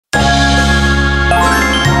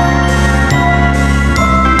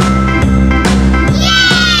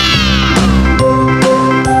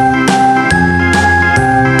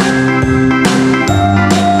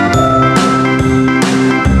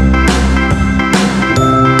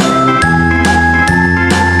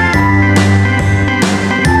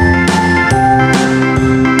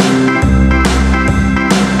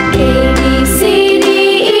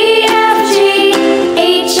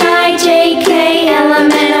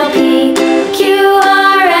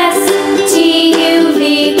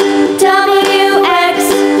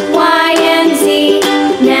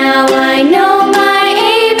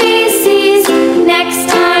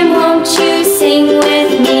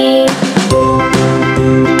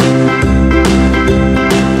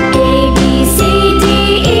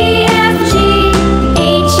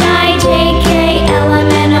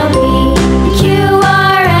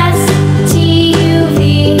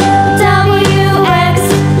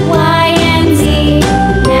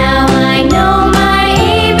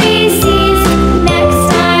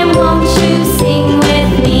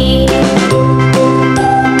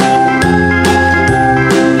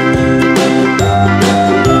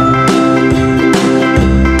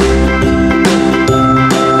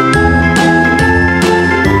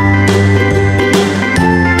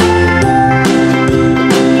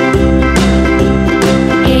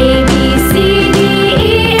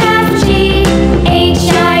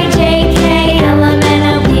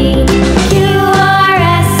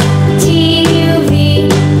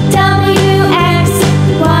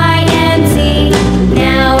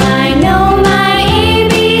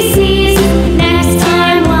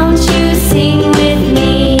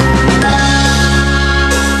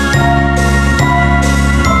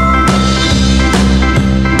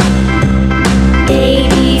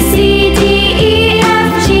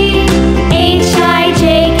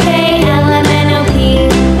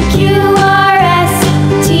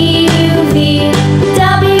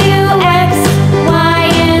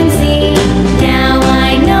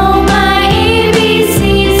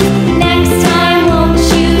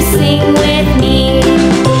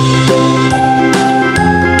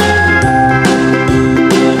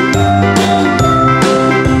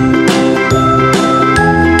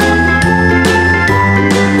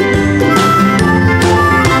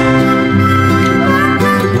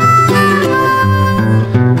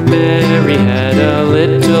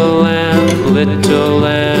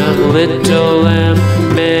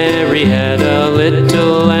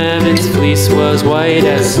was white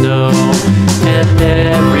as snow. And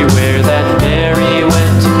everywhere that Mary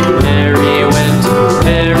went, Mary went,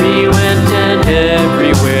 Mary went, and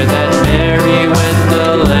everywhere that Mary went,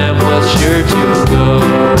 the lamb was sure to go.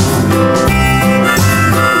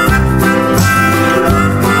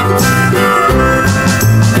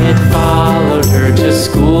 It followed her to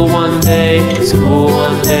school one day, school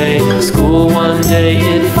one day, school one day.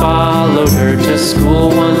 It followed her to school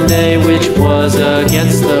one day, which was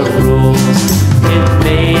against the rules. It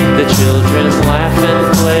made the children laugh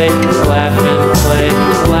and play, laugh and play,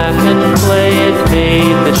 laugh and play. It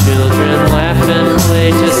made the children laugh and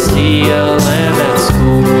play to see a lamb at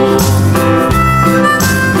school.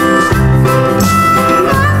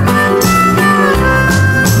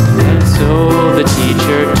 And so the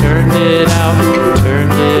teacher turned it out,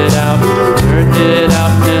 turned it out, turned it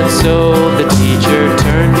out. And so the teacher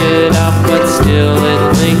turned it out, but still it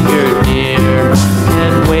lingered near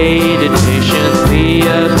and waited patiently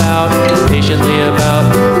about, patiently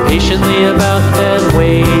about, patiently about, and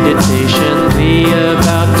waited patiently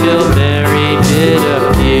about till Mary did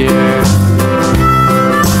appear.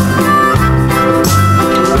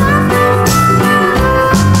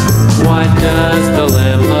 Why does the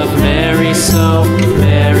lamb love Mary so,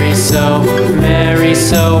 Mary so, Mary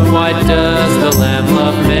so? Why does the lamb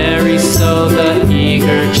love Mary so? The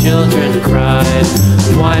eager children cried.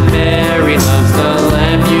 Why Mary loves the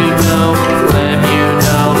lamb, you know, lamb, you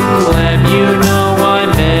know, lamb, you know. Why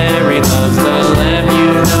Mary loves the lamb,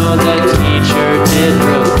 you know, the teacher did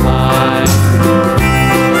reply.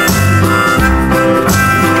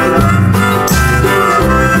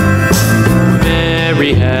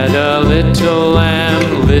 Mary had a little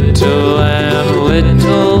lamb, little lamb,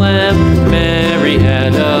 little lamb. Mary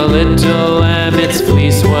had a little lamb, its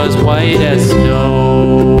fleece was white as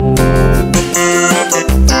snow.